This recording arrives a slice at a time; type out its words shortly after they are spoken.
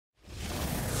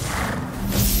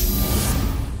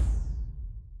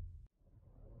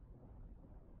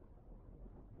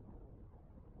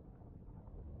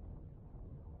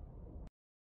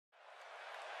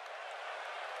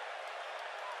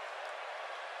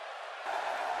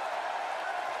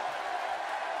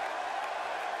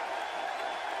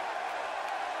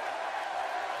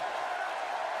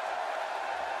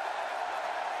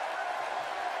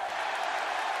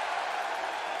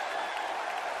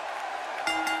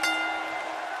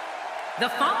The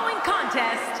following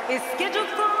contest is scheduled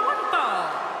for one fall,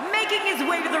 making his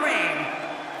way to the ring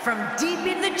from deep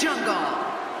in the jungle,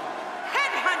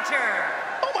 Headhunter.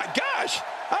 Oh my gosh,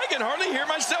 I can hardly hear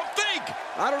myself think.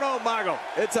 I don't know, Michael.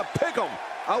 It's a pick'em.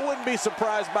 I wouldn't be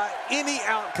surprised by any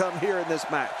outcome here in this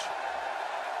match.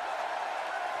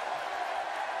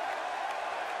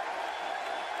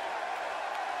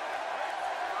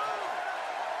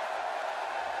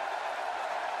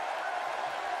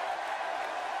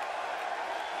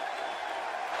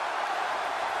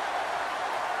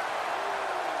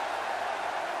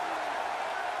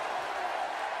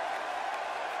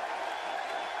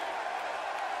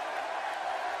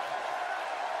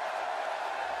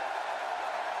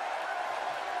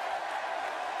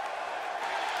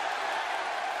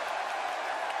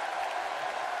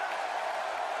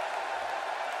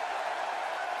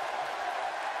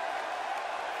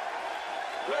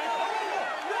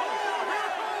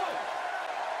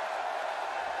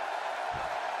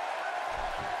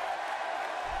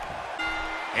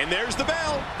 And there's the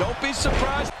bell. Don't be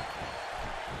surprised.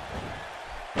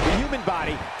 The human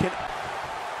body can...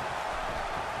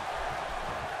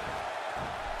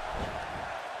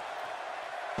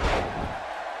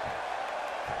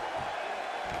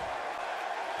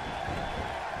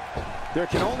 There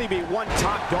can only be one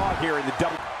top dog here in the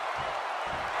double.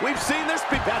 We've seen this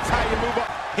before. That's how you move up.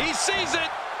 He sees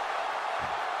it.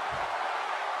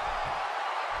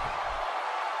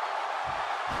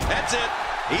 That's it.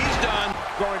 He's done.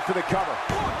 Going for the cover.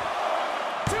 1,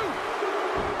 2, 3.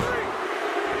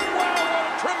 Wow, what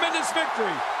a tremendous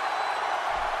victory.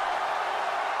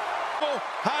 Oh,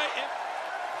 hi.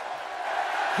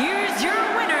 Here's your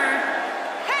winner,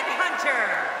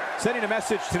 Headhunter. Sending a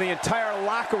message to the entire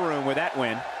locker room with that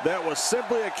win. That was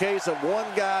simply a case of one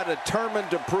guy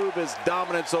determined to prove his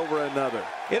dominance over another.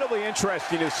 It'll be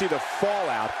interesting to see the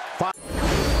fallout.